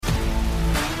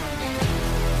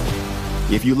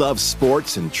If you love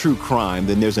sports and true crime,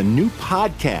 then there's a new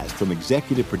podcast from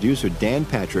executive producer Dan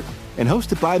Patrick and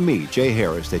hosted by me, Jay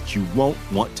Harris, that you won't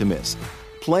want to miss.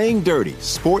 Playing Dirty: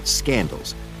 Sports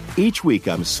Scandals. Each week,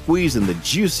 I'm squeezing the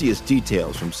juiciest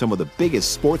details from some of the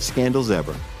biggest sports scandals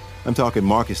ever. I'm talking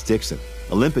Marcus Dixon,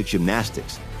 Olympic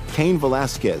gymnastics, Cain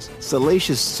Velasquez,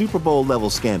 salacious Super Bowl-level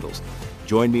scandals.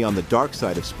 Join me on the dark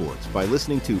side of sports by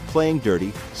listening to Playing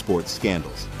Dirty: Sports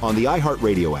Scandals on the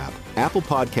iHeartRadio app, Apple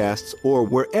Podcasts, or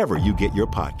wherever you get your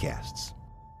podcasts.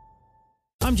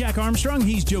 I'm Jack Armstrong.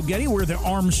 He's Joe Getty. We're the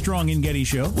Armstrong and Getty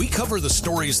Show. We cover the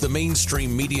stories the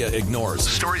mainstream media ignores.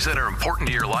 Stories that are important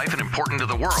to your life and important to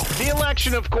the world. The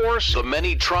election, of course. The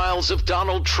many trials of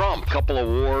Donald Trump. Couple of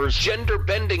wars.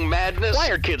 Gender-bending madness. Why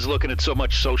are kids looking at so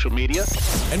much social media?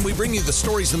 And we bring you the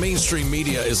stories the mainstream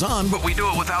media is on, but we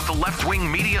do it without the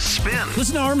left-wing media spin.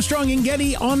 Listen to Armstrong and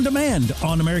Getty on demand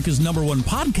on America's #1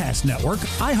 podcast network,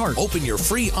 iHeart. Open your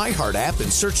free iHeart app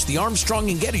and search The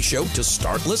Armstrong and Getty Show to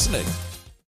start listening.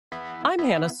 I'm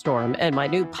Hannah Storm, and my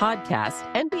new podcast,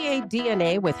 NBA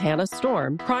DNA with Hannah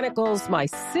Storm, chronicles my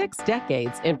 6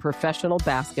 decades in professional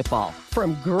basketball.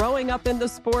 From growing up in the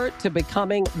sport to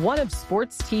becoming one of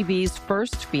sports TV's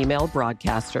first female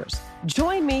broadcasters.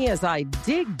 Join me as I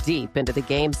dig deep into the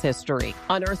game's history,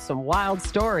 unearth some wild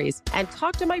stories, and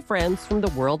talk to my friends from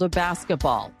the world of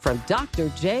basketball, from Dr.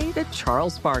 J to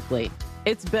Charles Barkley.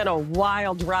 It's been a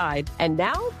wild ride, and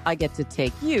now I get to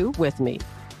take you with me.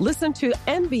 Listen to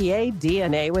NBA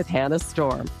DNA with Hannah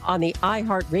Storm on the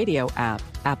iHeartRadio app,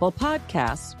 Apple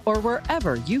Podcasts, or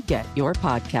wherever you get your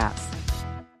podcasts.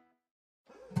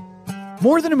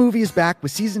 More Than a Movie is back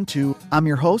with Season 2. I'm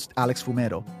your host, Alex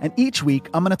Fumero, and each week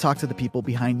I'm going to talk to the people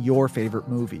behind your favorite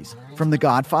movies. From The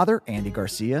Godfather, Andy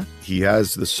Garcia. He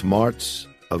has the smarts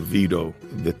of Vito,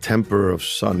 the temper of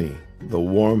Sonny, the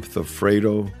warmth of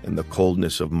Fredo, and the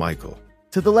coldness of Michael.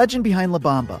 To the legend behind La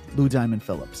Bamba, Lou Diamond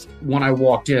Phillips. When I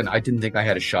walked in, I didn't think I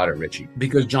had a shot at Richie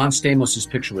because John Stamos'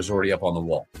 picture was already up on the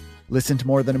wall. Listen to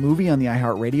More Than a Movie on the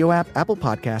iHeartRadio app, Apple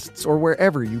Podcasts, or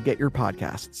wherever you get your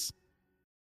podcasts.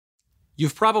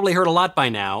 You've probably heard a lot by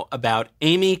now about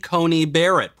Amy Coney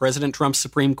Barrett, President Trump's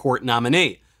Supreme Court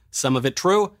nominee. Some of it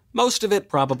true, most of it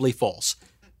probably false.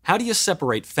 How do you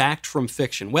separate fact from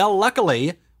fiction? Well,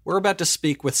 luckily, we're about to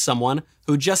speak with someone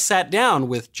who just sat down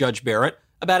with Judge Barrett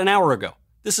about an hour ago.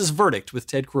 This is Verdict with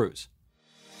Ted Cruz.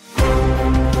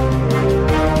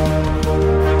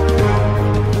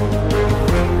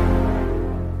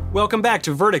 Welcome back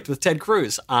to Verdict with Ted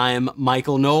Cruz. I'm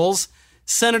Michael Knowles.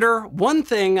 Senator, one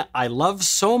thing I love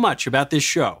so much about this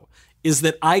show is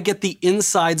that I get the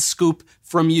inside scoop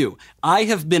from you. I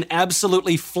have been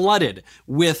absolutely flooded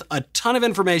with a ton of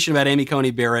information about Amy Coney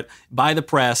Barrett by the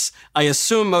press. I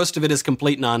assume most of it is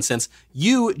complete nonsense.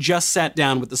 You just sat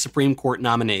down with the Supreme Court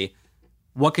nominee.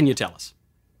 What can you tell us?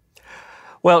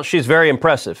 Well, she's very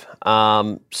impressive.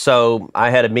 So I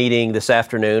had a meeting this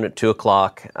afternoon at 2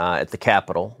 o'clock at the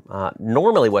Capitol.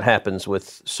 Normally what happens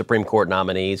with Supreme Court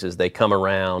nominees is they come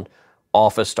around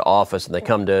office to office and they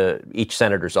come to each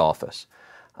senator's office.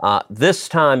 This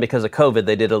time, because of COVID,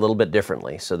 they did it a little bit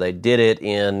differently. So they did it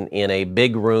in a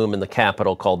big room in the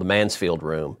Capitol called the Mansfield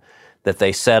Room that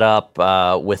they set up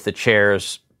with the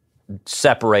chairs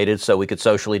separated so we could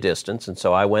socially distance. And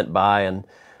so I went by and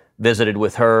visited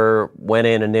with her, went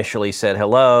in initially, said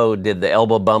hello, did the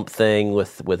elbow bump thing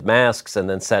with masks, and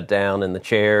then sat down in the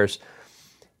chairs,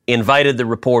 invited the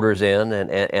reporters in,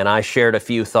 and I shared a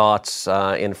few thoughts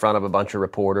in front of a bunch of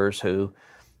reporters who,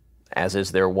 as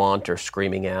is their wont, are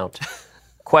screaming out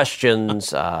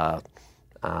questions. And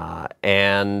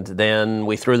then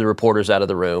we threw the reporters out of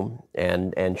the room,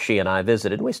 and she and I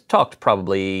visited. We talked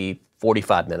probably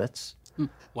 45 minutes.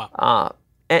 Wow.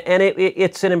 And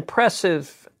it's an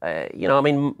impressive,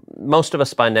 most of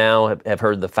us by now have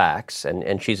heard the facts,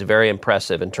 and she's very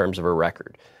impressive in terms of her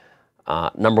record.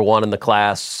 Number one in the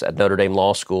class at Notre Dame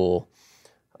Law School,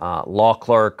 law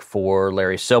clerk for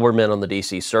Larry Silberman on the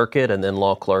D.C. Circuit, and then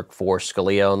law clerk for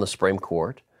Scalia on the Supreme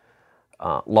Court.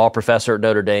 Law professor at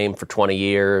Notre Dame for 20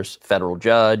 years, federal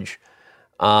judge.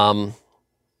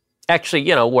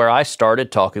 Actually, where I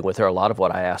started talking with her, a lot of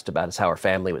what I asked about is how her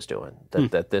family was doing.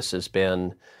 That this has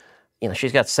been,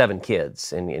 she's got 7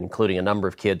 kids, including a number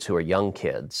of kids who are young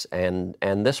kids. And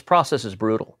this process is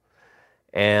brutal.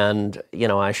 And,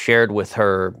 I shared with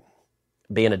her,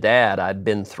 being a dad, I've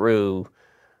been through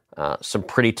some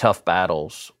pretty tough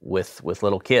battles with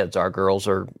little kids. Our girls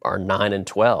are 9 and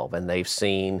 12, and they've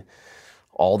seen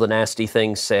all the nasty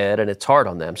things said, and it's hard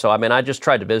on them. So, I just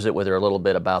tried to visit with her a little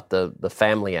bit about the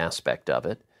family aspect of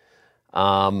it,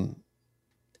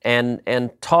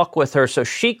 and talk with her. So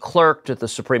she clerked at the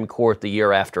Supreme Court the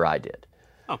year after I did.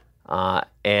 Oh.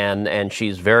 And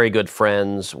she's very good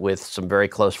friends with some very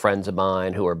close friends of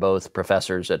mine who are both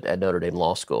professors at Notre Dame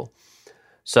Law School.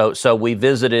 So we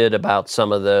visited about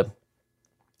some of the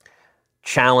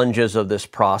challenges of this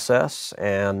process,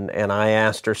 and I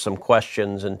asked her some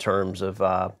questions in terms of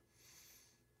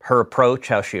her approach,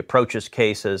 how she approaches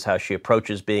cases, how she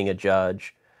approaches being a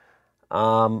judge.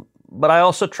 But I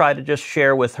also try to just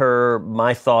share with her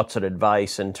my thoughts and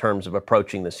advice in terms of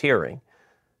approaching this hearing.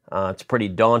 It's a pretty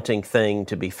daunting thing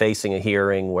to be facing a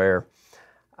hearing where,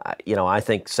 I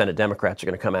think Senate Democrats are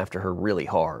going to come after her really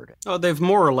hard. Oh, they've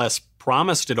more or less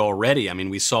promised it already. I mean,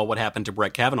 we saw what happened to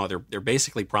Brett Kavanaugh. They're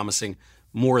basically promising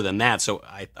more than that. So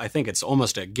I think it's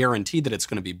almost a guarantee that it's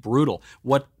going to be brutal.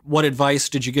 What advice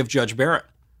did you give Judge Barrett?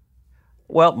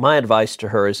 Well, my advice to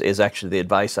her is actually the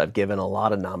advice I've given a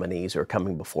lot of nominees who are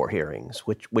coming before hearings,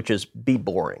 which is be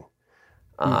boring.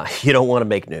 You don't want to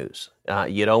make news.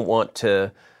 You don't want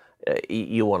to.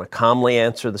 You want to calmly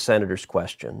answer the senator's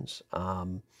questions.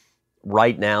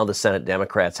 Right now, the Senate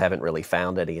Democrats haven't really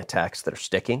found any attacks that are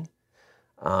sticking.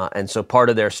 And so part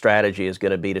of their strategy is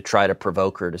going to be to try to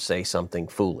provoke her to say something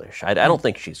foolish. I don't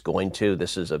think she's going to.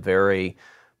 This is a very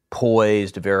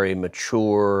poised, very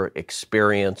mature,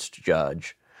 experienced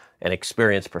judge, an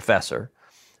experienced professor.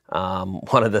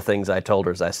 One of the things I told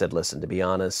her is I said, listen, to be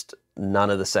honest, none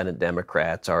of the Senate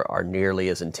Democrats are nearly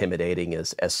as intimidating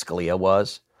as Scalia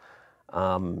was.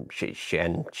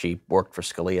 She worked for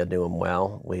Scalia, knew him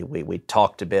well. We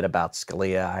talked a bit about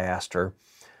Scalia. I asked her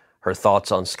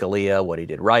thoughts on Scalia, what he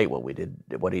did right,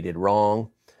 what he did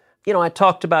wrong. I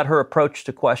talked about her approach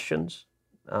to questions.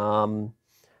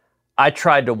 I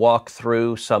tried to walk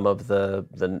through some of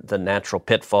the natural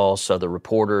pitfalls. So the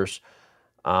reporters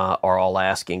are all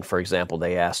asking, for example,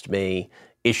 they asked me,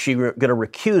 is she going to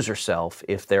recuse herself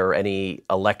if there are any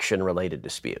election-related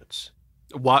disputes?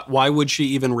 Why would she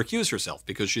even recuse herself?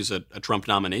 Because she's a Trump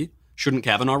nominee? Shouldn't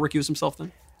Kavanaugh recuse himself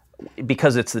then?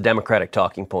 Because it's the Democratic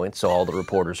talking point, so all the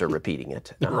reporters are repeating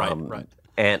it. Right.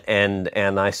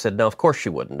 And I said, no, of course she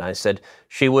wouldn't. I said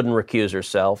she wouldn't recuse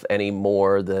herself any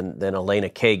more than Elena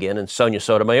Kagan and Sonia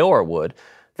Sotomayor would.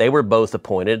 They were both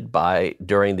appointed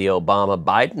during the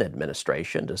Obama-Biden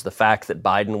administration. Does the fact that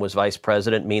Biden was vice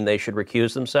president mean they should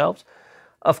recuse themselves?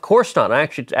 Of course not. I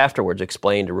actually afterwards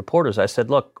explained to reporters, I said,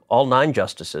 look, all 9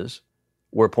 justices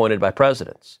were appointed by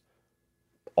presidents.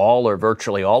 All or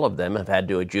virtually all of them have had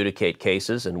to adjudicate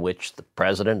cases in which the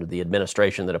president or the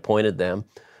administration that appointed them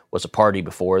was a party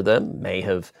before them, may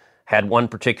have had one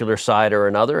particular side or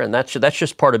another, and that's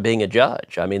just part of being a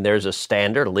judge. I mean, there's a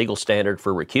legal standard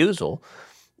for recusal,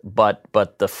 but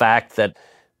the fact that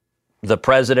the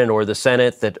president or the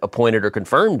Senate that appointed or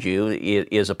confirmed you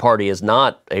is a party is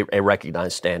not a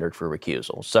recognized standard for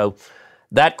recusal. So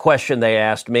that question they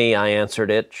asked me, I answered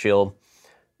it. She'll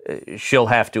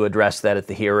have to address that at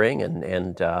the hearing,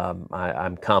 and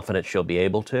I'm confident she'll be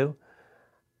able to.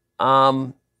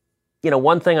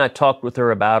 One thing I talked with her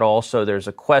about also, there's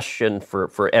a question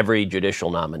for every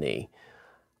judicial nominee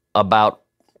about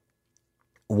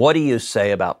what do you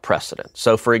say about precedent?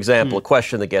 So, for example, a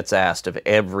question that gets asked of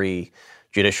every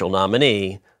judicial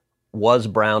nominee, was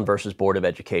Brown versus Board of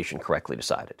Education correctly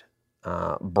decided?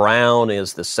 Brown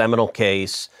is the seminal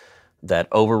case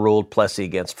that overruled Plessy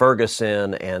against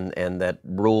Ferguson and that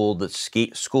ruled that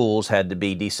schools had to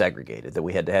be desegregated, that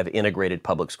we had to have integrated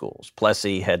public schools.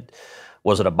 Plessy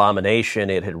was an abomination.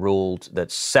 It had ruled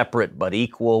that separate but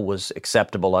equal was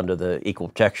acceptable under the Equal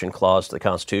Protection Clause of the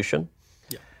Constitution.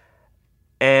 Yeah.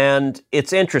 And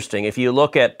it's interesting, if you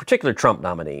look at particular Trump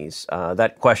nominees,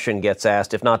 that question gets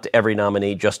asked, if not to every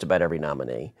nominee, just about every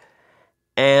nominee.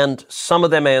 And some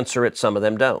of them answer it, some of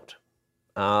them don't.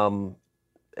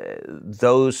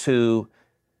 Those who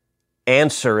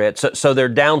answer it, so there are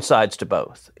downsides to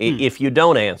both. If you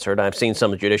don't answer it, I've seen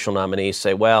some judicial nominees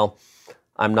say, well,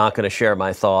 I'm not going to share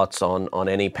my thoughts on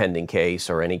any pending case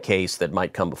or any case that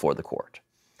might come before the court.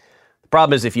 The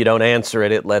problem is if you don't answer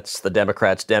it, it lets the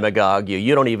Democrats demagogue you.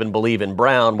 You don't even believe in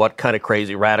Brown. What kind of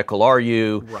crazy radical are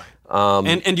you? Right.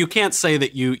 And you can't say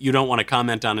that you don't want to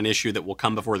comment on an issue that will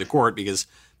come before the court because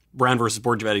Brown versus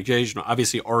Board of Education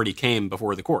obviously already came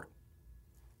before the court.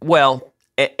 Well,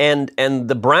 and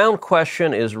the Brown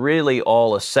question is really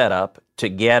all a setup to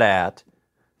get at,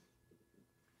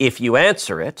 if you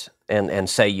answer it and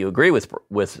say you agree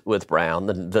with Brown,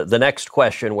 the next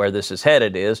question where this is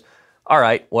headed is, all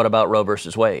right, what about Roe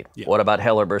versus Wade? Yeah. What about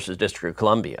Heller versus District of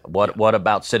Columbia? What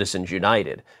about Citizens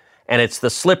United? And it's the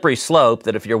slippery slope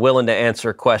that if you're willing to answer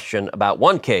a question about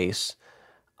one case,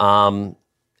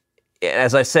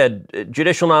 as I said,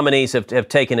 judicial nominees have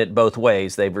taken it both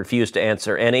ways. They've refused to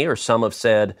answer any, or some have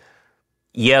said,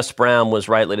 yes, Brown was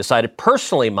rightly decided.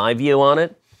 Personally, my view on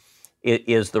it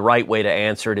is the right way to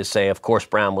answer it is say, of course,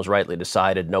 Brown was rightly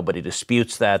decided. Nobody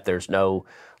disputes that. There's no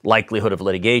likelihood of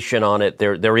litigation on it.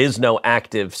 There is no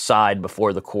active side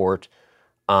before the court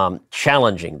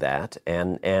challenging that,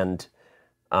 and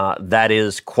that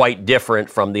is quite different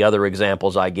from the other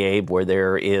examples I gave, where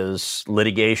there is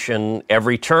litigation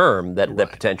every term that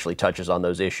potentially touches on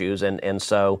those issues, and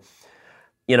so.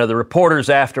 The reporters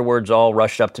afterwards all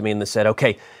rushed up to me and they said,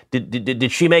 okay,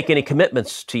 did she make any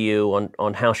commitments to you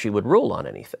on how she would rule on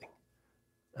anything?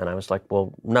 And I was like,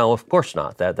 well, no, of course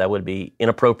not. That would be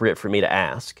inappropriate for me to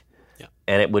ask. Yeah.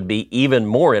 And it would be even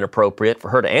more inappropriate for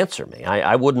her to answer me.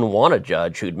 I wouldn't want a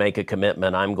judge who'd make a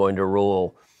commitment, I'm going to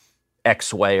rule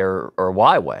X way or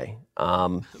Y way.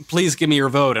 Please give me your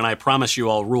vote and I promise you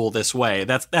I'll rule this way.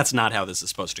 That's not how this is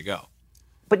supposed to go.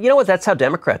 But you know what? That's how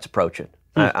Democrats approach it.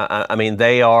 I mean,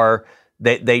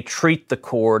 they treat the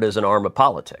court as an arm of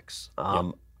politics.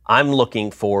 I'm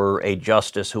looking for a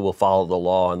justice who will follow the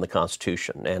law and the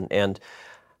Constitution. And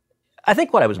I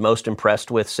think what I was most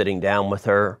impressed with sitting down with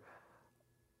her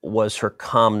was her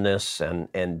calmness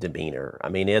and demeanor. I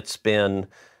mean, it's been,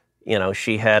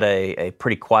 she had a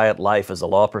pretty quiet life as a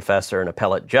law professor and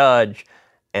appellate judge.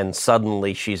 And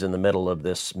suddenly she's in the middle of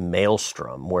this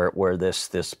maelstrom where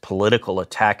this political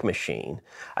attack machine.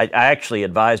 I actually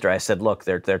advised her. I said, look,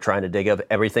 they're trying to dig up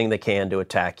everything they can to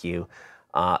attack you.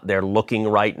 They're looking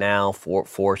right now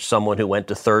for someone who went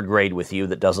to third grade with you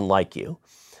that doesn't like you.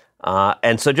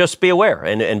 And so just be aware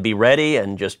and be ready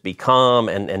and just be calm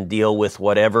and deal with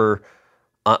whatever,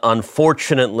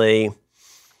 unfortunately.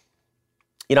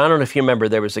 I don't know if you remember,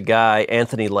 there was a guy,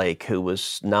 Anthony Lake, who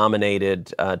was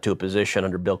nominated to a position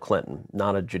under Bill Clinton,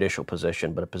 not a judicial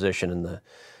position, but a position in the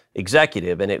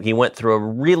executive. And he went through a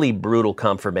really brutal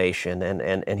confirmation,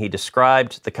 and he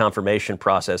described the confirmation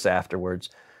process afterwards.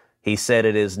 He said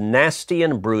it is nasty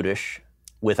and brutish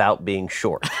without being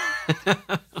short.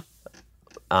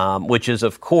 Which is,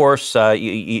 of course,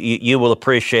 you will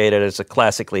appreciate it as a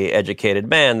classically educated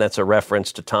man. That's a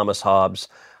reference to Thomas Hobbes'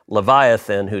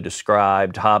 Leviathan,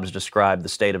 Hobbes described the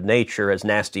state of nature as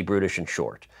nasty, brutish, and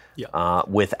short,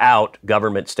 without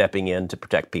government stepping in to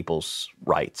protect people's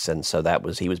rights. And so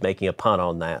he was making a pun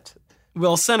on that.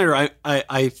 Well, Senator,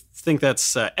 I think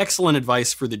that's excellent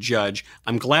advice for the judge.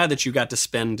 I'm glad that you got to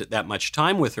spend that much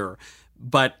time with her.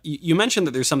 But you mentioned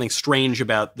that there's something strange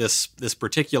about this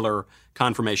particular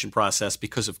confirmation process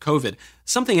because of COVID.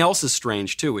 Something else is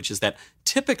strange, too, which is that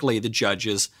typically the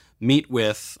judges meet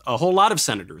with a whole lot of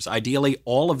senators, ideally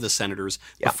all of the senators,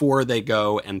 before they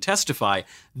go and testify.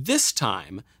 This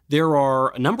time, there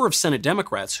are a number of Senate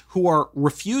Democrats who are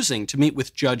refusing to meet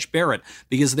with Judge Barrett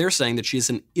because they're saying that she's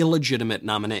an illegitimate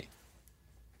nominee.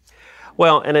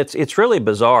 Well, and it's really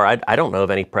bizarre. I don't know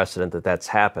of any precedent that's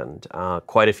happened.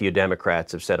 Quite a few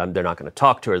Democrats have said they're not going to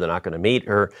talk to her, they're not going to meet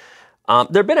her.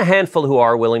 There have been a handful who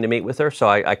are willing to meet with her, so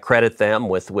I credit them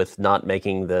with not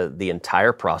making the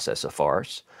entire process a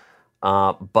farce.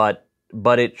 But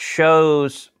it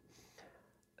shows,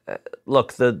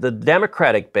 look, the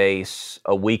Democratic base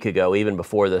a week ago, even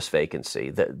before this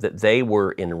vacancy, that they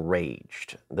were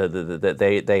enraged.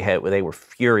 They were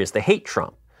furious. They hate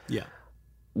Trump. Yeah.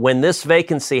 When this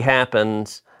vacancy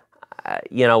happens,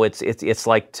 it's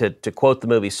like to quote the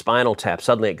movie Spinal Tap.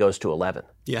 Suddenly it goes to 11.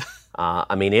 Yeah.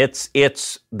 I mean,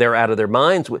 they're out of their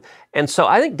minds. And so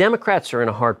I think Democrats are in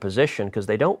a hard position because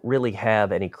they don't really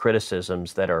have any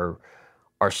criticisms that are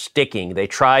sticking. They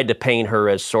tried to paint her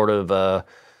as sort of a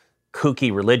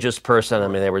kooky religious person. I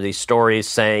mean, there were these stories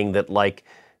saying that, like,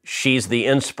 she's the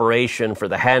inspiration for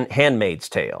the Handmaid's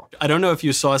Tale. I don't know if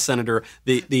you saw, Senator,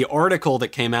 the article that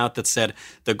came out that said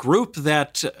the group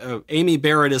that Amy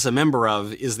Barrett is a member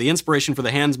of is the inspiration for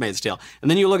the Handmaid's Tale. And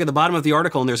then you look at the bottom of the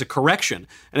article and there's a correction.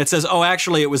 And it says, oh,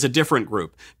 actually, it was a different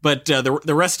group. But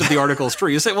the rest of the article is true.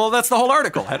 You say, well, that's the whole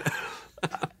article.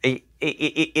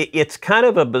 It's kind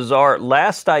of a bizarre.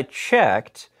 Last I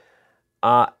checked,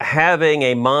 having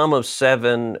a mom of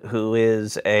 7 who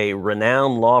is a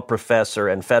renowned law professor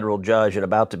and federal judge and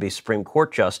about to be Supreme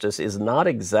Court justice is not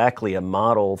exactly a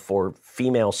model for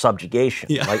female subjugation.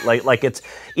 Yeah. Like it's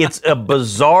a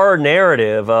bizarre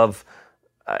narrative of,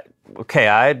 okay,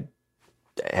 I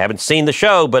haven't seen the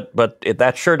show, but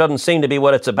that sure doesn't seem to be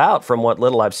what it's about from what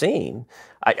little I've seen.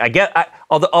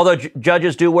 Although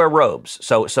judges do wear robes,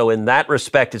 so in that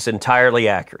respect, it's entirely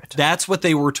accurate. That's what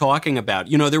they were talking about.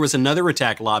 There was another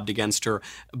attack lobbed against her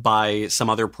by some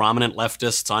other prominent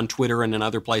leftists on Twitter and in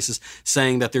other places,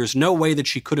 saying that there's no way that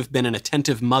she could have been an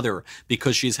attentive mother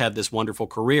because she's had this wonderful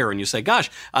career. And you say,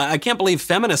 gosh, I can't believe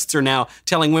feminists are now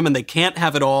telling women they can't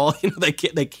have it all. They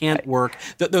can't work.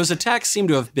 Those attacks seem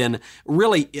to have been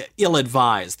really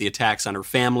ill-advised. The attacks on her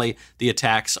family, the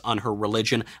attacks on her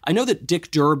religion. I know that Dick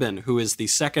Durbin, who is the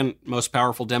second most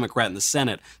powerful Democrat in the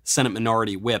Senate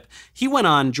Minority Whip, he went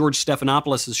on George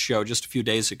Stephanopoulos' show just a few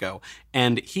days ago,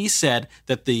 and he said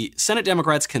that the Senate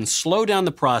Democrats can slow down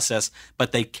the process,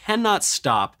 but they cannot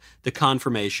stop the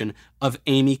confirmation of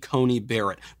Amy Coney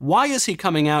Barrett. Why is he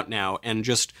coming out now and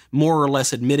just more or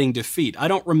less admitting defeat? I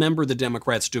don't remember the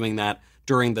Democrats doing that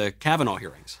during the Kavanaugh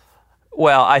hearings.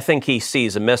 Well, I think he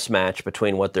sees a mismatch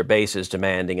between what their base is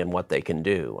demanding and what they can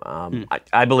do.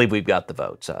 I believe we've got the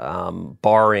votes.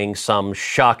 Barring some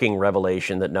shocking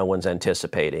revelation that no one's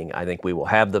anticipating, I think we will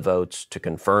have the votes to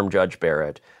confirm Judge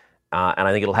Barrett, and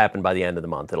I think it'll happen by the end of the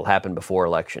month. It'll happen before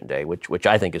Election Day, which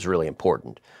I think is really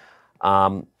important.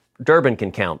 Durbin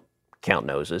can count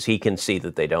noses. He can see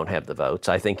that they don't have the votes.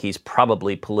 I think he's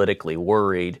probably politically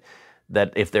worried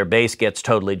that if their base gets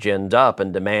totally ginned up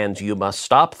and demands you must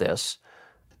stop this,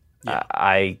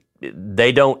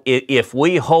 they don't. If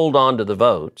we hold on to the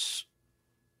votes,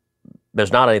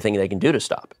 there's not anything they can do to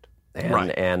stop it.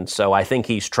 And so I think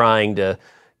he's trying to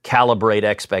calibrate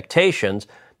expectations.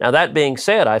 Now, that being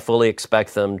said, I fully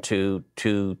expect them to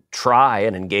try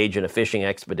and engage in a fishing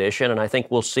expedition, and I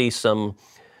think we'll see some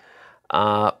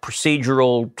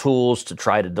procedural tools to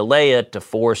try to delay it, to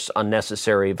force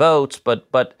unnecessary votes,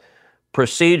 but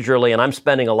procedurally, and I'm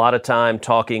spending a lot of time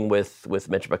talking with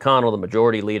Mitch McConnell, the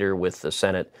majority leader, with the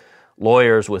Senate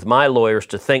lawyers, with my lawyers,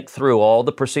 to think through all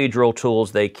the procedural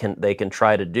tools they can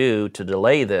try to do to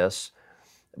delay this.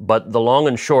 But the long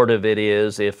and short of it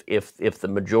is, if the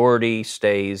majority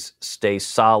stays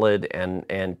solid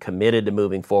and committed to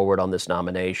moving forward on this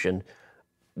nomination,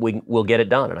 we'll get it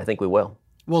done, and I think we will.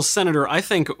 Well, Senator, I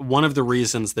think one of the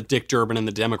reasons that Dick Durbin and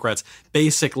the Democrats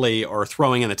basically are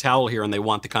throwing in the towel here and they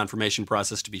want the confirmation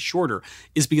process to be shorter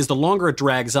is because the longer it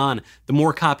drags on, the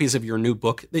more copies of your new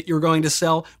book that you're going to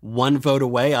sell, one vote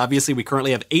away. Obviously, we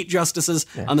currently have 8 justices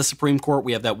on the Supreme Court.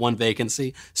 We have that one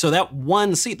vacancy. So that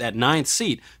one seat, that 9th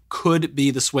seat, could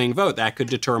be the swing vote. That could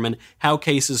determine how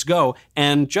cases go.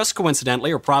 And just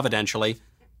coincidentally or providentially,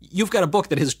 you've got a book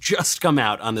that has just come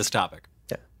out on this topic.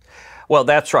 Well,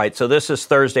 that's right. So this is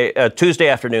Tuesday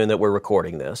afternoon that we're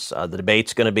recording this. The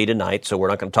debate's going to be tonight, so we're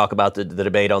not going to talk about the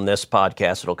debate on this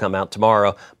podcast. It'll come out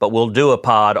tomorrow, but we'll do a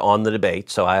pod on the debate.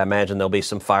 So I imagine there'll be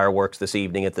some fireworks this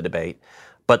evening at the debate.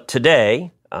 But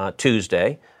today,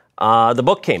 Tuesday, the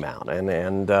book came out,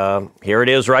 and here it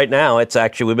is right now. It's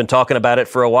actually, we've been talking about it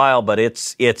for a while, but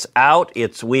it's out.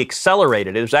 We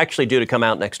accelerated. It was actually due to come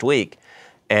out next week.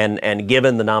 And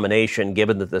given the nomination,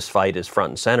 given that this fight is front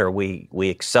and center, we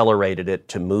accelerated it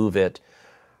to move it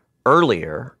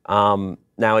earlier. Now,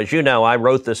 as you know, I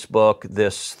wrote this book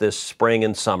this spring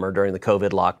and summer during the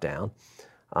COVID lockdown.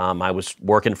 I was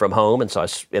working from home, and so I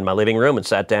was in my living room and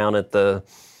sat down at the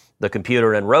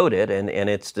computer and wrote it. And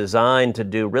it's designed to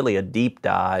do really a deep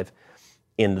dive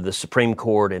into the Supreme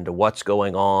Court, into what's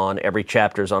going on. Every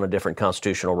chapter is on a different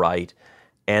constitutional right.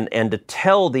 And to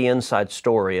tell the inside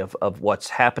story of what's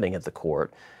happening at the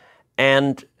court.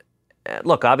 And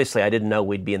look, obviously I didn't know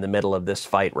we'd be in the middle of this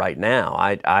fight right now.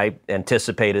 I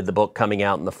anticipated the book coming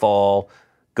out in the fall,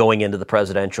 going into the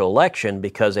presidential election,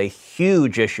 because a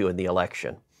huge issue in the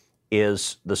election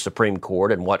is the Supreme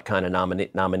Court and what kind of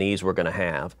nominees we're going to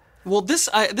have. Well, this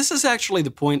is actually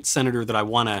the point, Senator, that I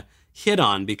want to hit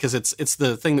on, because it's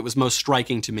the thing that was most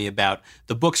striking to me about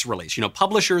the book's release.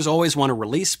 Publishers always want to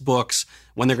release books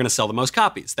when they're going to sell the most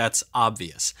copies. That's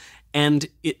obvious. And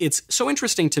it's so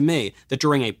interesting to me that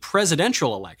during a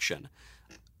presidential election,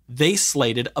 they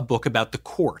slated a book about the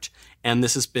court. And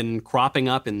this has been cropping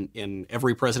up in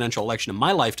every presidential election in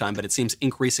my lifetime, but it seems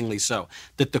increasingly so,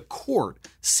 that the court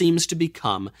seems to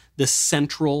become the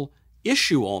central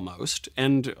issue almost,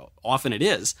 and often it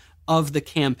is, of the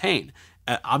campaign.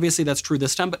 Obviously, that's true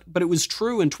this time, but it was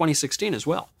true in 2016 as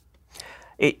well.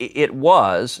 It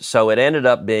was. So it ended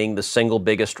up being the single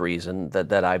biggest reason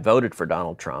that I voted for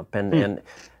Donald Trump. And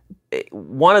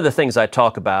one of the things I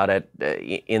talk about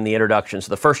in the introduction, so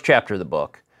the first chapter of the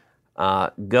book,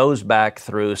 goes back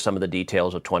through some of the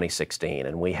details of 2016.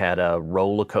 And we had a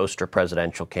roller coaster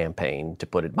presidential campaign, to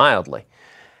put it mildly.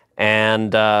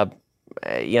 And,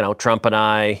 Trump and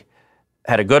I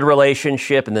had a good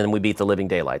relationship, and then we beat the living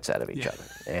daylights out of each other.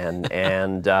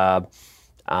 And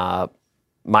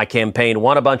My campaign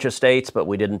won a bunch of states, but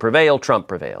we didn't prevail. Trump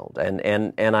prevailed.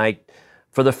 And I,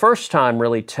 for the first time,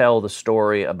 really tell the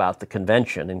story about the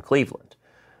convention in Cleveland,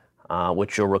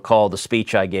 which you'll recall the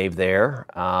speech I gave there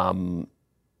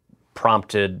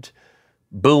prompted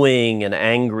booing and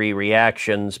angry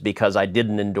reactions because I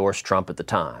didn't endorse Trump at the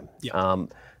time. Yeah.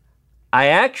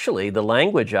 The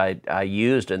language I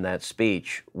used in that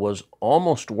speech was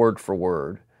almost word for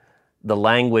word the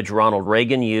language Ronald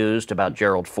Reagan used about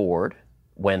Gerald Ford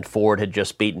when Ford had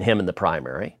just beaten him in the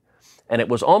primary. And it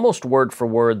was almost word for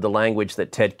word the language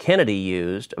that Ted Kennedy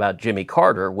used about Jimmy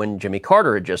Carter when Jimmy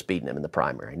Carter had just beaten him in the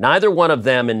primary. Neither one of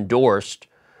them endorsed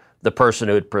the person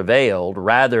who had prevailed.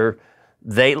 Rather,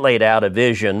 they laid out a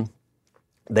vision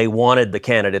they wanted the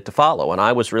candidate to follow. And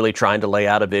I was really trying to lay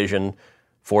out a vision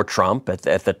for Trump. At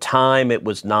the time, it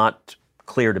was not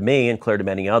clear to me and clear to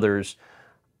many others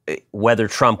whether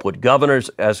Trump would govern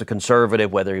as a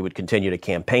conservative, whether he would continue to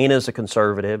campaign as a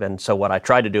conservative. And so what I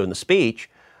tried to do in the speech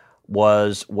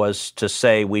was to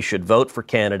say we should vote for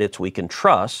candidates we can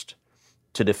trust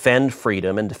to defend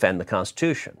freedom and defend the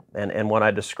Constitution. And what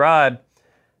I describe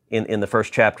in the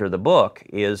first chapter of the book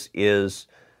is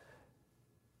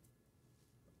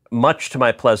much to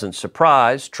my pleasant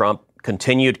surprise, Trump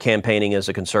continued campaigning as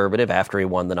a conservative after he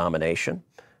won the nomination.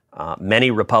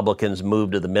 Many Republicans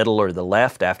moved to the middle or the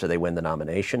left after they win the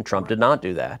nomination. Trump did not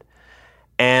do that.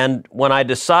 And when I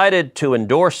decided to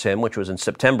endorse him, which was in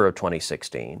September of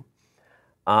 2016,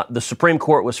 the Supreme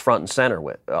Court was front and center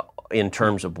in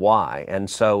terms of why. And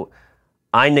so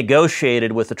I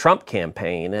negotiated with the Trump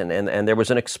campaign, and there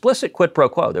was an explicit quid pro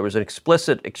quo. There was an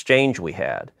explicit exchange we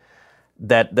had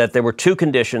that there were two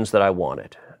conditions that I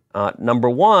wanted. Number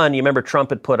one, you remember Trump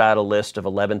had put out a list of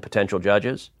 11 potential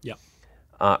judges? Yeah.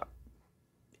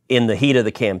 In the heat of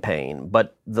the campaign,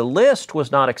 but the list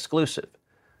was not exclusive.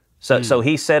 So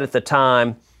he said at the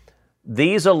time,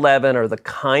 these 11 are the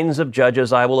kinds of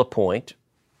judges I will appoint,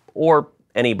 or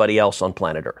anybody else on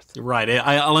planet Earth. Right.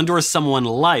 I'll endorse someone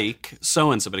like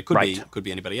so-and-so, but it could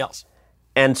be anybody else.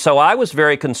 And so I was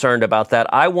very concerned about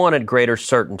that. I wanted greater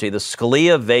certainty. The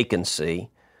Scalia vacancy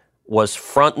was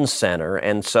front and center.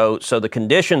 And so the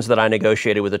conditions that I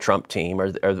negotiated with the Trump team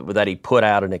are that he put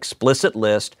out an explicit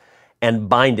list and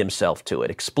bind himself to it,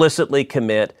 explicitly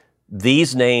commit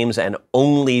these names and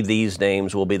only these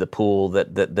names will be the pool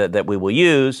that we will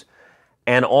use,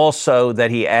 and also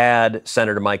that he add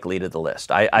Senator Mike Lee to the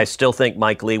list. I still think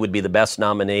Mike Lee would be the best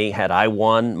nominee. Had I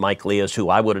won, Mike Lee is who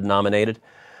I would have nominated.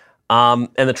 And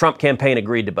the Trump campaign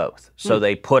agreed to both. So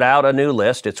they put out a new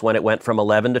list. It's when it went from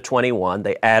 11 to 21.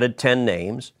 They added 10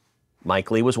 names. Mike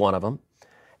Lee was one of them.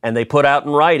 And they put out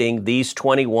in writing, these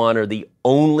 21 are the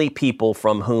only people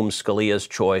from whom Scalia's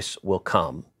choice will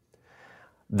come.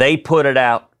 They put it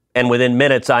out, and within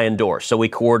minutes I endorsed. So we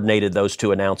coordinated those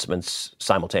two announcements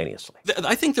simultaneously.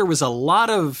 I think there was a lot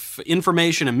of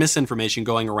information and misinformation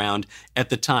going around at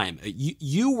the time.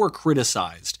 You were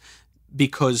criticized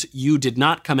because you did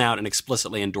not come out and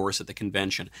explicitly endorse at the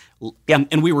convention. Yeah.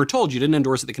 And we were told you didn't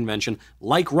endorse at the convention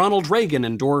like Ronald Reagan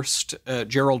endorsed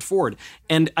Gerald Ford.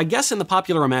 And I guess in the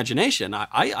popular imagination,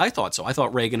 I thought so. I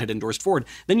thought Reagan had endorsed Ford.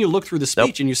 Then you look through the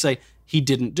speech and you say, he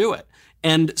didn't do it.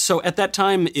 And so at that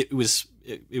time, it was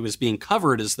being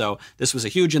covered as though this was a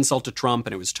huge insult to Trump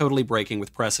and it was totally breaking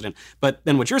with precedent. But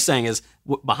then what you're saying is,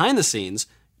 behind the scenes,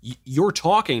 you're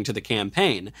talking to the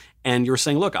campaign and you're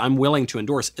saying, look, I'm willing to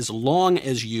endorse as long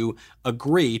as you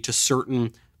agree to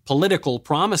certain political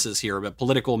promises here, but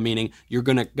political meaning you're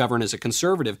going to govern as a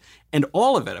conservative. And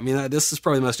all of it, I mean, this is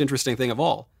probably the most interesting thing of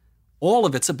all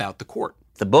of it's about the court.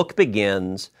 The book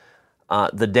begins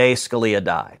the day Scalia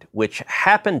died, which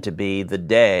happened to be the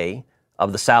day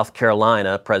of the South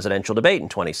Carolina presidential debate in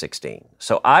 2016.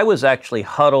 So I was actually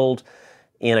huddled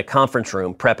in a conference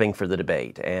room prepping for the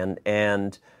debate, and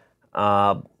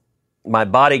my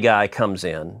body guy comes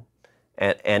in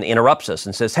and interrupts us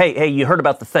and says, hey, you heard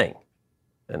about the thing?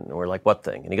 And we're like, what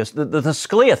thing? And he goes, the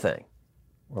Scalia thing.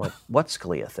 We're like, what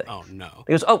Scalia thing? Oh, no.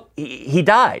 He goes, he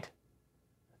died.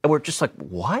 And we're just like,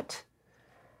 what?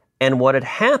 And what had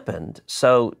happened,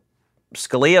 so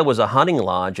Scalia was a hunting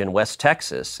lodge in West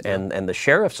Texas, and the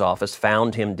sheriff's office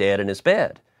found him dead in his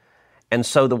bed. And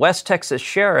so the West Texas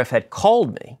sheriff had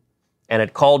called me and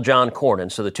had called John Cornyn.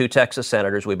 So the two Texas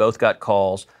senators, we both got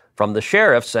calls from the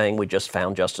sheriff saying we just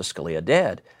found Justice Scalia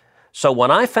dead. So when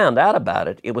I found out about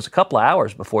it, it was a couple of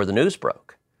hours before the news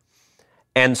broke.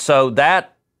 And so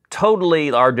that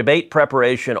totally, our debate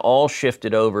preparation all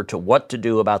shifted over to what to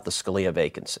do about the Scalia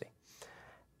vacancy.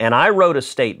 And I wrote a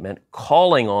statement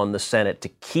calling on the Senate to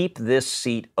keep this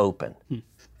seat open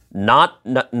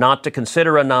not to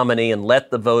consider a nominee and let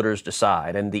the voters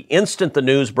decide. And the instant the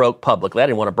news broke publicly, I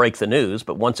didn't want to break the news,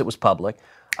 but once it was public,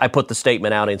 I put the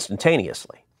statement out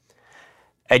instantaneously.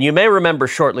 And you may remember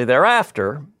shortly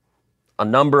thereafter, a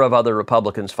number of other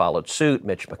Republicans followed suit,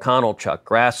 Mitch McConnell, Chuck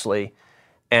Grassley.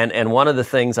 And one of the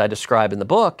things I describe in the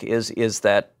book is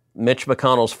that Mitch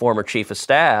McConnell's former chief of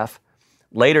staff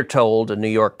later told a New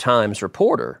York Times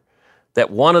reporter that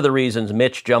one of the reasons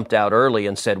Mitch jumped out early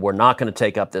and said, we're not going to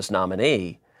take up this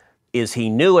nominee, is he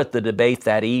knew at the debate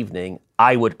that evening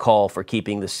I would call for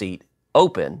keeping the seat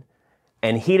open,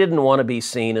 and he didn't want to be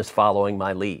seen as following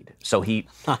my lead. So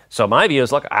so my view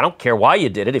is, look, I don't care why you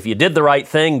did it. If you did the right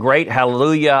thing, great,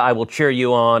 hallelujah, I will cheer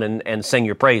you on and sing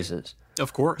your praises.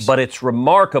 Of course. But it's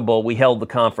remarkable we held the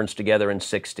conference together in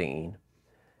 2016,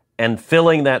 and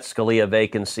filling that Scalia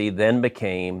vacancy then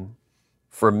became,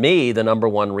 for me, the number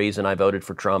one reason I voted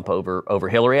for Trump over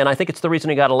Hillary, and I think it's the reason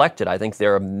he got elected. I think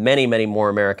there are many, many more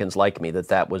Americans like me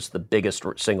that was the biggest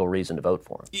single reason to vote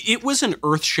for him. It was an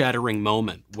earth-shattering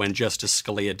moment when Justice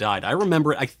Scalia died. I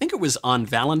remember, I think it was on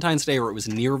Valentine's Day, or it was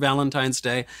near Valentine's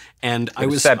Day, and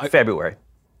February.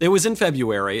 It was in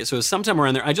February, so it was sometime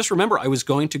around there. I just remember I was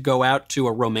going to go out to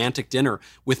a romantic dinner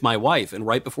with my wife, and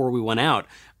right before we went out,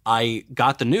 I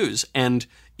got the news, and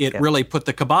it really put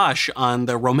the kibosh on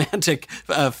the romantic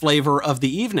flavor of the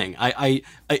evening.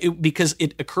 Because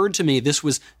it occurred to me this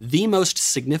was the most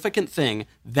significant thing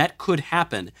that could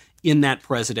happen in that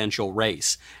presidential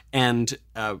race. And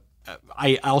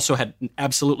I also had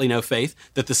absolutely no faith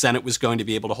that the Senate was going to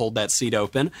be able to hold that seat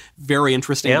open. Very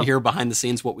interesting to hear behind the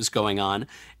scenes what was going on.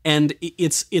 And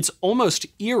it's almost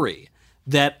eerie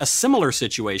that a similar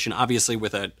situation, obviously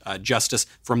with a justice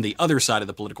from the other side of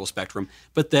the political spectrum,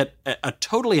 but that a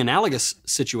totally analogous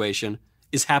situation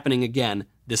is happening again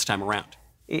this time around.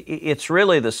 It's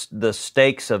really the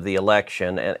stakes of the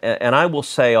election. And I will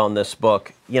say on this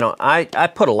book, I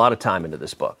put a lot of time into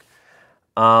this book.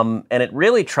 And it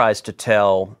really tries to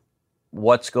tell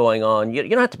what's going on. You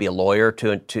don't have to be a lawyer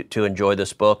to enjoy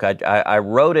this book. I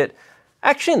wrote it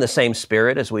actually in the same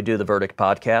spirit as we do the Verdict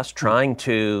podcast, trying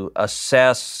to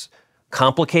assess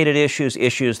complicated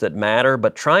issues that matter,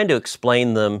 but trying to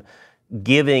explain them,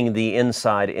 giving the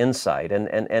inside insight.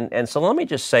 And so let me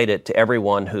just say to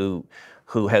everyone who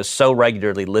has so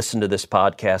regularly listened to this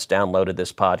podcast, downloaded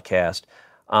this podcast,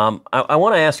 I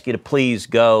want to ask you to please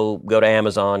go to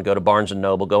Amazon, go to Barnes &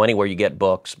 Noble, go anywhere you get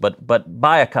books, but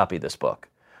buy a copy of this book.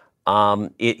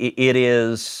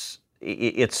 It's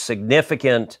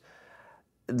significant.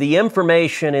 The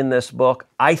information in this book,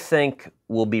 I think,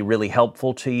 will be really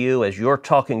helpful to you as you're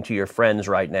talking to your friends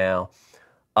right now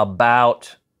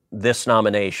about this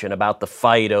nomination, about the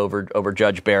fight over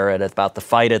Judge Barrett, about the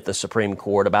fight at the Supreme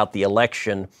Court, about the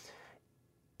election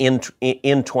in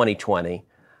 2020.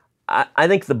 I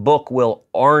think the book will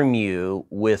arm you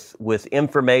with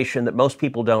information that most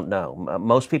people don't know.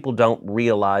 Most people don't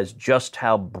realize just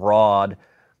how broad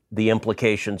the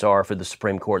implications are for the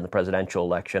Supreme Court and the presidential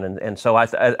election. And so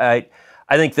I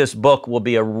think this book will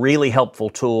be a really helpful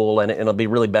tool, and it'll be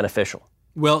really beneficial.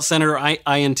 Well, Senator,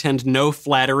 I intend no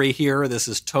flattery here. This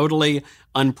is totally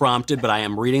unprompted, but I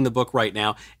am reading the book right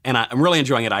now, and I'm really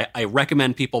enjoying it. I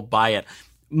recommend people buy it,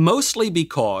 mostly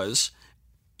because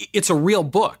it's a real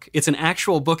book. It's an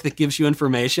actual book that gives you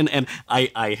information. And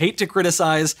I hate to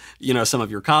criticize, some of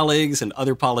your colleagues and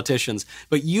other politicians,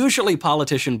 but usually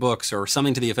politician books are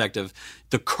something to the effect of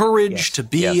the courage to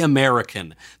be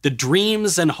American, the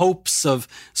dreams and hopes of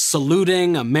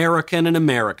saluting American and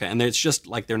America. And it's just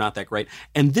like they're not that great.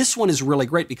 And this one is really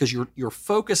great because you're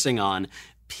focusing on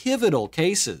pivotal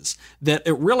cases that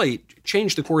it really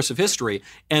changed the course of history.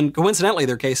 And coincidentally,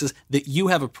 they're cases that you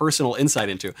have a personal insight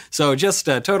into. So just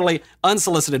a totally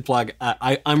unsolicited plug.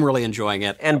 I'm really enjoying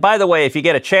it. And by the way, if you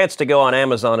get a chance to go on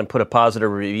Amazon and put a positive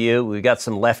review, we've got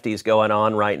some lefties going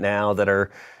on right now that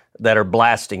are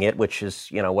blasting it, which is,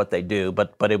 what they do.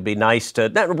 But it would be nice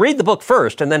to read the book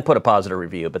first and then put a positive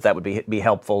review. But that would be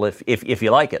helpful if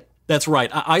you like it. That's right.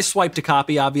 I swiped a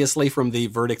copy, obviously, from the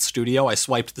Verdict studio. I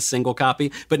swiped the single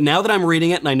copy. But now that I'm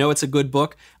reading it and I know it's a good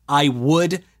book, I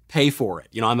would pay for it.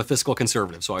 I'm a fiscal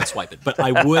conservative, so I'd swipe it. But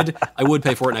I would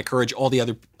pay for it, and I encourage all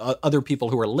the other people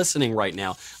who are listening right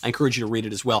now, I encourage you to read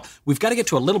it as well. We've got to get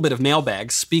to a little bit of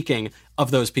mailbag. Speaking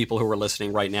of those people who are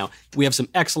listening right now, we have some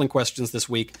excellent questions this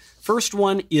week. First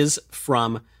one is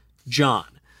from John.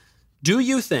 Do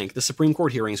you think the Supreme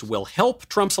Court hearings will help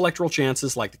Trump's electoral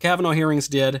chances like the Kavanaugh hearings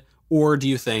did, or do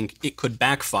you think it could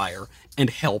backfire and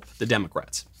help the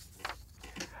Democrats?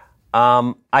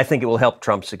 I think it will help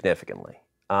Trump significantly.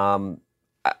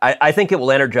 I think it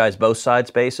will energize both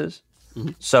sides' bases.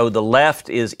 So the left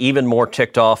is even more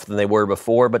ticked off than they were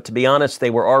before. But to be honest, they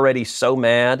were already so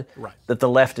mad that the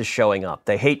left is showing up.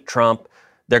 They hate Trump.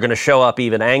 They're going to show up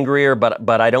even angrier,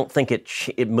 but I don't think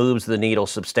it moves the needle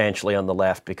substantially on the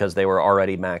left because they were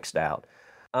already maxed out.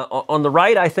 On the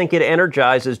right, I think it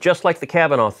energizes, just like the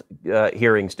Kavanaugh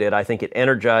hearings did, I think it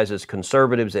energizes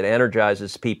conservatives, it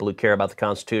energizes people who care about the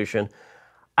Constitution.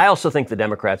 I also think the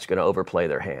Democrats are going to overplay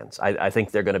their hands. I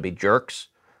think they're going to be jerks.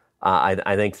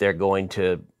 I think they're going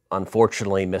to,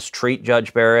 unfortunately, mistreat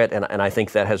Judge Barrett, and I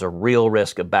think that has a real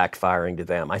risk of backfiring to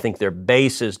them. I think their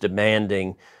base is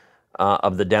demanding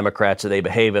of the Democrats that they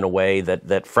behave in a way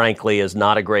that frankly, is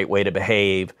not a great way to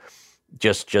behave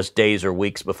just days or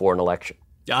weeks before an election.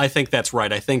 Yeah, I think that's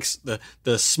right. I think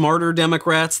the smarter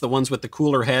Democrats, the ones with the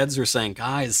cooler heads, are saying,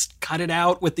 guys, cut it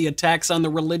out with the attacks on the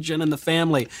religion and the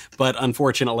family. But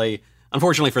unfortunately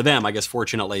for them, I guess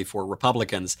fortunately for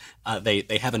Republicans,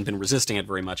 they haven't been resisting it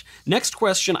very much. Next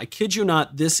question, I kid you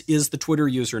not, this is the Twitter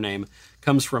username,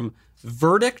 comes from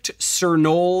Verdict Sir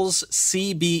Knowles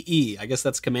CBE. I guess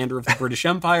that's Commander of the British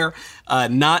Empire.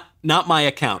 Not my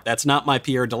account. That's not my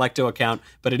Pierre Delecto account,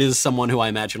 but it is someone who I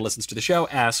imagine listens to the show,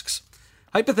 asks,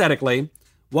 hypothetically,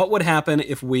 what would happen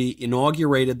if we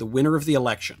inaugurated the winner of the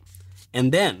election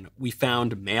and then we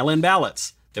found mail-in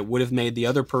ballots that would have made the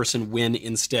other person win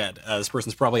instead? This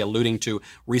person's probably alluding to,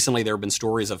 recently there have been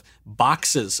stories of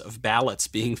boxes of ballots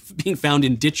being found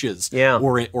in ditches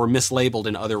or mislabeled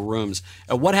in other rooms.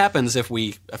 What happens if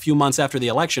we, a few months after the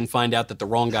election, find out that the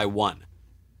wrong guy won?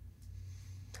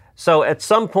 So at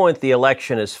some point, the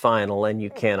election is final and you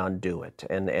can't undo it.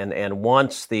 And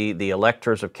once the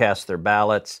electors have cast their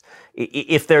ballots,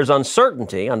 if there's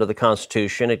uncertainty under the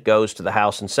Constitution, it goes to the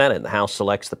House and Senate. The House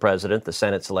selects the president, the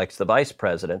Senate selects the vice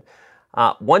president.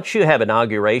 Once you have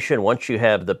inauguration, once you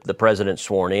have the president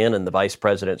sworn in and the vice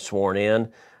president sworn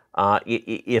in,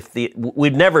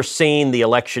 we've never seen the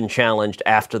election challenged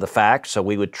after the fact, so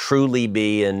we would truly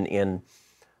be in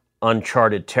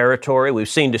uncharted territory. We've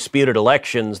seen disputed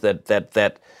elections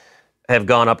that have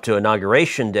gone up to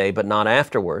inauguration day, but not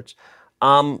afterwards.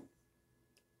 Look,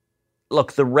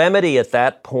 the remedy at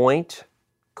that point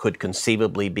could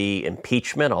conceivably be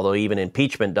impeachment, although even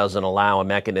impeachment doesn't allow a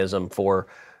mechanism for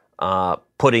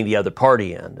putting the other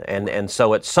party in. And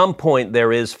so at some point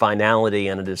there is finality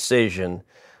in a decision,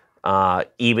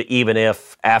 even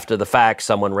if after the fact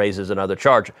someone raises another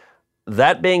charge.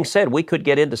 That being said, we could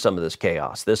get into some of this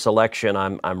chaos. This election,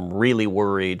 I'm really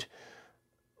worried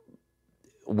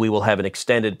we will have an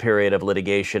extended period of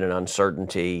litigation and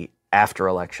uncertainty after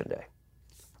Election Day.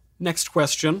 Next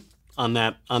question on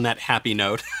that happy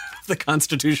note, the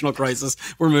constitutional crisis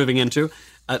we're moving into.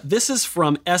 This is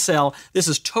from SL. This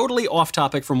is totally off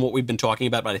topic from what we've been talking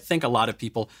about, but I think a lot of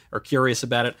people are curious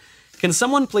about it. Can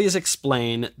someone please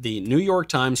explain the New York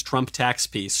Times Trump tax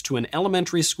piece to an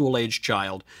elementary school-age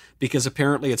child, because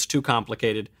apparently it's too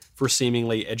complicated for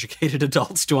seemingly educated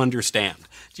adults to understand?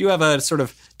 Do you have a sort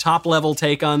of top-level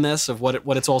take on this, of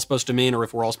what it's all supposed to mean, or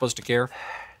if we're all supposed to care?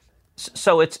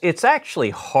 So it's actually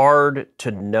hard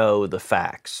to know the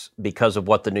facts because of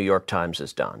what the New York Times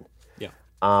has done.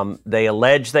 Yeah. They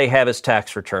allege they have his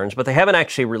tax returns, but they haven't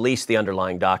actually released the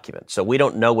underlying document, so we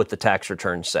don't know what the tax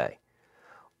returns say.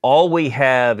 All we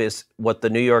have is what the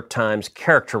New York Times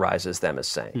characterizes them as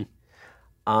saying.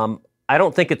 I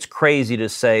don't think it's crazy to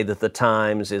say that the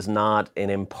Times is not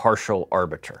an impartial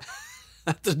arbiter.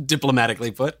 That's diplomatically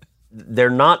put.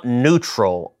 They're not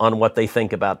neutral on what they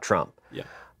think about Trump.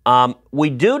 Yeah.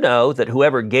 We do know that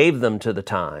whoever gave them to the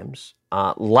Times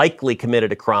likely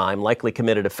committed a crime, likely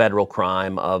committed a federal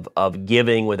crime of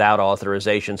giving without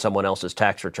authorization someone else's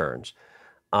tax returns.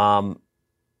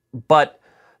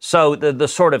 So the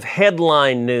sort of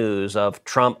headline news of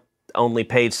Trump only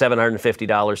paid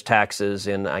 $750 taxes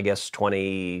in, I guess,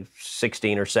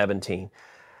 2016 or 17,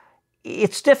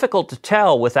 it's difficult to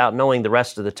tell without knowing the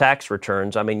rest of the tax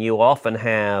returns. I mean, you often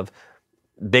have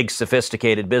big,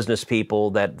 sophisticated business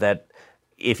people that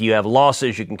if you have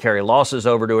losses, you can carry losses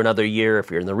over to another year.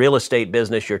 If you're in the real estate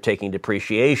business, you're taking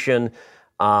depreciation.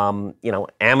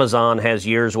 Amazon has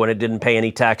years when it didn't pay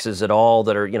any taxes at all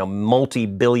that are,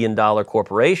 multi-billion-dollar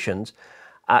corporations.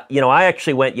 I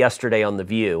actually went yesterday on The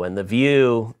View, and The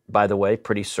View, by the way,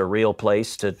 pretty surreal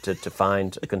place to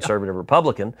find a conservative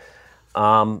Republican.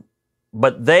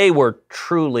 But they were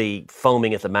truly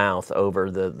foaming at the mouth over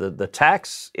the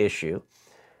tax issue.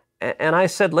 And I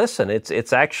said, listen,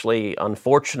 it's actually,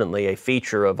 unfortunately, a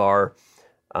feature of our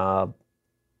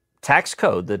tax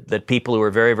code that people who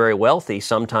are very, very wealthy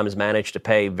sometimes manage to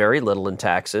pay very little in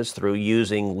taxes through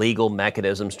using legal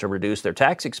mechanisms to reduce their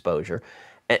tax exposure.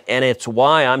 And it's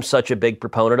why I'm such a big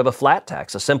proponent of a flat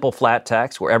tax, a simple flat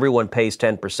tax where everyone pays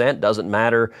 10%. Doesn't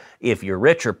matter if you're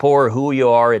rich or poor, who you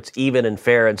are. It's even and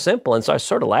fair and simple. And so I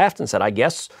sort of laughed and said, I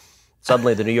guess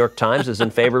suddenly the New York Times is in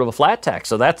favor of a flat tax.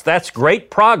 So that's great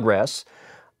progress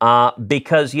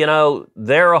because,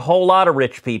 there are a whole lot of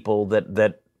rich people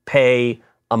that pay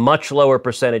a much lower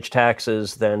percentage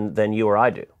taxes than you or I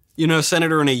do.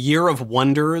 Senator, in a year of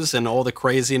wonders and all the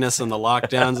craziness and the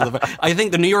lockdowns, I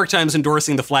think the New York Times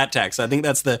endorsing the flat tax, I think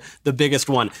that's the biggest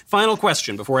one. Final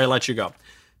question before I let you go.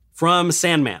 From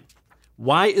Sandman,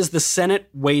 why is the Senate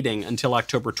waiting until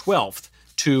October 12th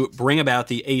to bring about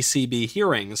the ACB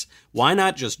hearings? Why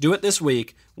not just do it this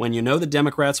week when the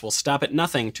Democrats will stop at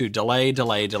nothing to delay?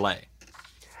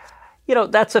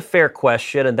 That's a fair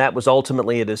question, and that was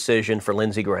ultimately a decision for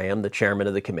Lindsey Graham, the chairman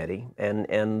of the committee.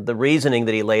 And the reasoning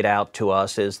that he laid out to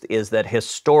us is that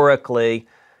historically,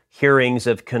 hearings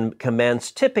have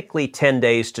commenced typically 10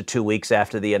 days to 2 weeks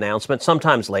after the announcement,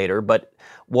 sometimes later. But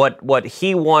what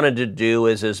he wanted to do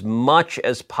is, as much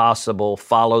as possible,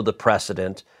 follow the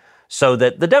precedent so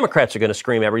that the Democrats are going to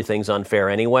scream everything's unfair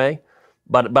anyway.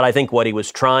 But I think what he was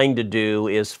trying to do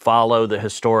is follow the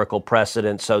historical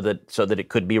precedent so that it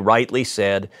could be rightly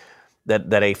said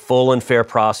that a full and fair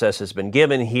process has been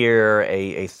given here,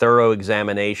 a thorough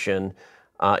examination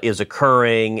is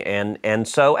occurring, and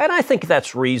I think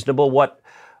that's reasonable.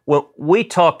 When we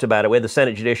talked about it, we had the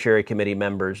Senate Judiciary Committee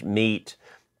members meet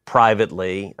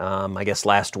privately, I guess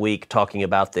last week, talking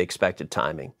about the expected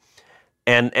timing.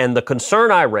 And the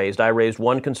concern I raised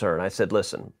one concern. I said,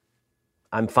 listen,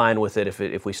 I'm fine with it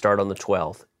if we start on the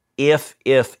 12th. If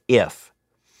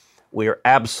we are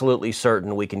absolutely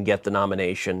certain we can get the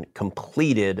nomination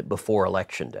completed before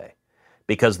Election Day.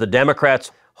 Because the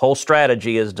Democrats' whole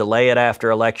strategy is delay it after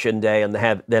Election Day and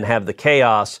then have the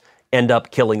chaos end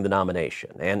up killing the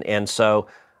nomination. And so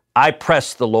I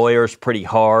pressed the lawyers pretty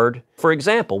hard. For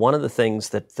example, one of the things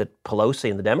that Pelosi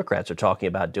and the Democrats are talking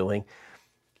about doing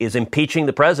is impeaching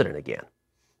the president again.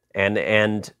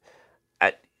 And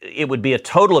it would be a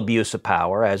total abuse of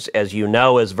power, as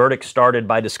Verdict started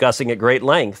by discussing at great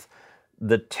length.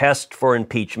 The test for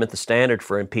impeachment, the standard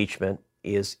for impeachment,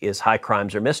 is high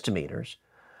crimes or misdemeanors.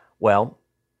 Well,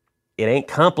 it ain't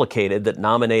complicated that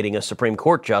nominating a Supreme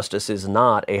Court justice is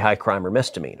not a high crime or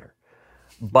misdemeanor.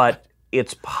 But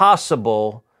it's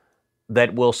possible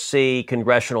that we'll see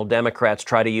congressional Democrats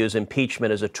try to use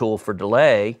impeachment as a tool for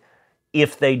delay.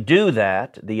 If they do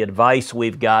that, the advice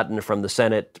we've gotten from the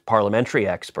Senate parliamentary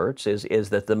experts is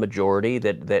that the majority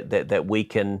that we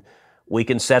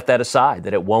can set that aside,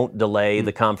 that it won't delay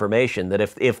the confirmation, that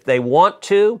if they want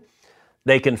to,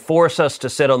 they can force us to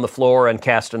sit on the floor and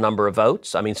cast a number of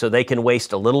votes. I mean, so they can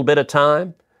waste a little bit of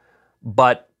time,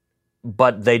 but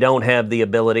they don't have the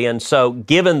ability. And so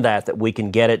given that we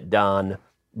can get it done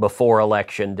before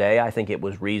Election Day, I think it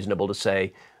was reasonable to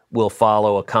say we'll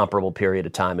follow a comparable period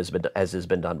of time as has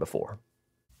been done before.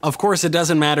 Of course, it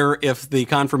doesn't matter if the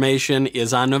confirmation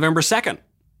is on November 2nd,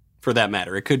 for that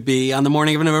matter. It could be on the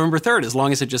morning of November 3rd, as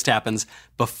long as it just happens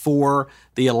before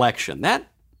the election. That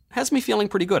has me feeling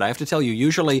pretty good. I have to tell you,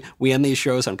 usually we end these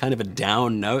shows on kind of a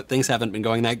down note. Things haven't been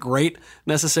going that great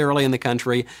necessarily in the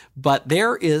country, but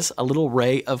there is a little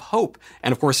ray of hope.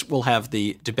 And of course, we'll have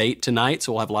the debate tonight,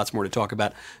 so we'll have lots more to talk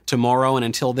about tomorrow. And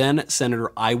until then,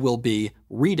 Senator, I will be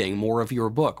reading more of your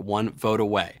book, One Vote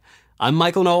Away. I'm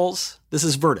Michael Knowles. This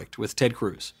is Verdict with Ted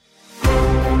Cruz.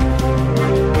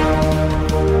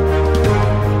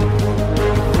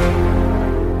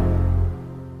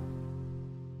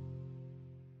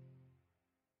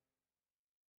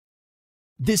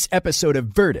 This episode of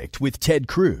Verdict with Ted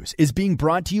Cruz is being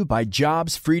brought to you by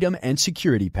Jobs, Freedom, and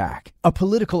Security PAC, a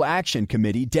political action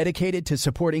committee dedicated to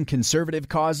supporting conservative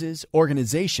causes,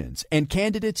 organizations, and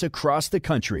candidates across the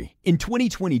country. In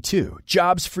 2022,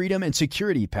 Jobs, Freedom, and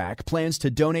Security PAC plans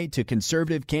to donate to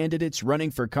conservative candidates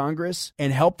running for Congress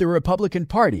and help the Republican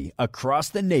Party across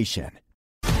the nation.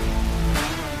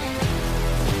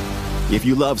 If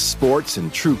you love sports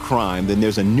and true crime, then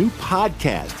there's a new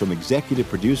podcast from executive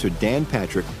producer Dan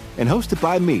Patrick and hosted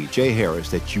by me, Jay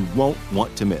Harris, that you won't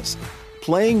want to miss.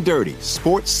 Playing Dirty: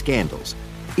 Sports Scandals.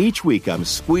 Each week, I'm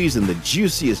squeezing the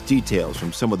juiciest details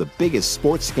from some of the biggest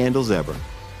sports scandals ever.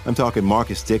 I'm talking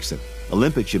Marcus Dixon,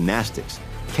 Olympic gymnastics,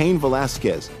 Cain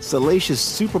Velasquez, salacious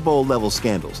Super Bowl-level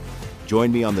scandals.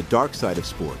 Join me on the dark side of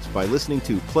sports by listening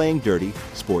to Playing Dirty: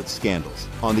 Sports Scandals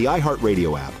on the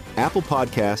iHeartRadio app, Apple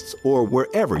Podcasts, or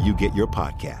wherever you get your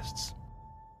podcasts.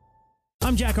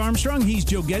 I'm Jack Armstrong. He's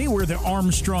Joe Getty. We're the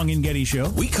Armstrong and Getty Show.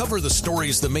 We cover the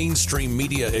stories the mainstream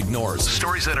media ignores.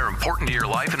 Stories that are important to your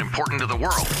life and important to the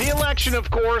world. The election,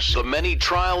 of course. The many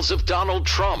trials of Donald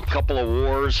Trump. Couple of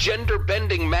wars.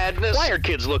 Gender-bending madness. Why are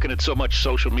kids looking at so much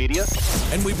social media?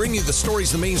 And we bring you the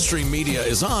stories the mainstream media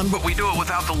is on, but we do it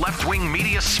without the left-wing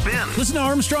media spin. Listen to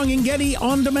Armstrong and Getty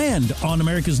on demand on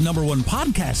America's #1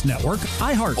 podcast network,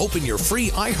 iHeart. Open your free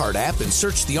iHeart app and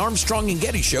search The Armstrong and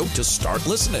Getty Show to start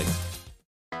listening.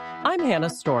 I'm Hannah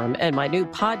Storm, and my new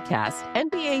podcast,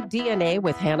 NBA DNA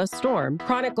with Hannah Storm,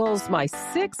 chronicles my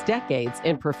 6 decades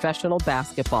in professional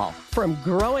basketball. From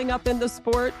growing up in the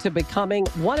sport to becoming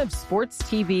one of sports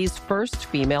TV's first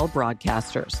female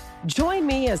broadcasters. Join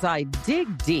me as I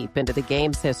dig deep into the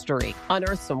game's history,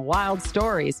 unearth some wild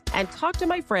stories, and talk to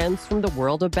my friends from the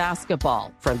world of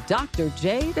basketball, from Dr.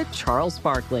 J to Charles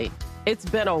Barkley. It's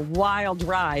been a wild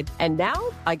ride, and now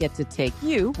I get to take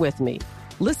you with me.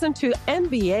 Listen to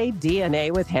NBA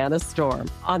DNA with Hannah Storm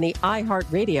on the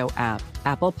iHeartRadio app,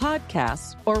 Apple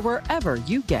Podcasts, or wherever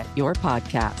you get your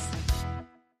podcasts.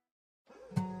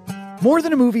 More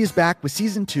Than a Movie is back with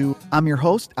Season 2. I'm your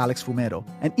host, Alex Fumero,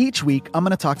 and each week I'm going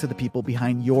to talk to the people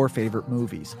behind your favorite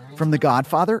movies. From The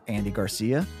Godfather, Andy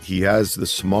Garcia. He has the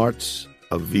smarts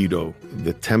of Vito,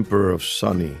 the temper of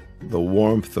Sonny, the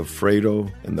warmth of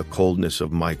Fredo, and the coldness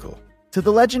of Michael. To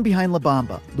the legend behind La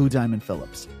Bamba, Lou Diamond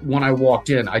Phillips. When I walked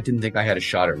in, I didn't think I had a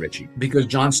shot at Richie because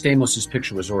John Stamos'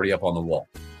 picture was already up on the wall.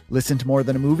 Listen to More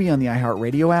Than a Movie on the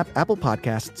iHeartRadio app, Apple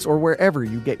Podcasts, or wherever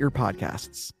you get your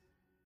podcasts.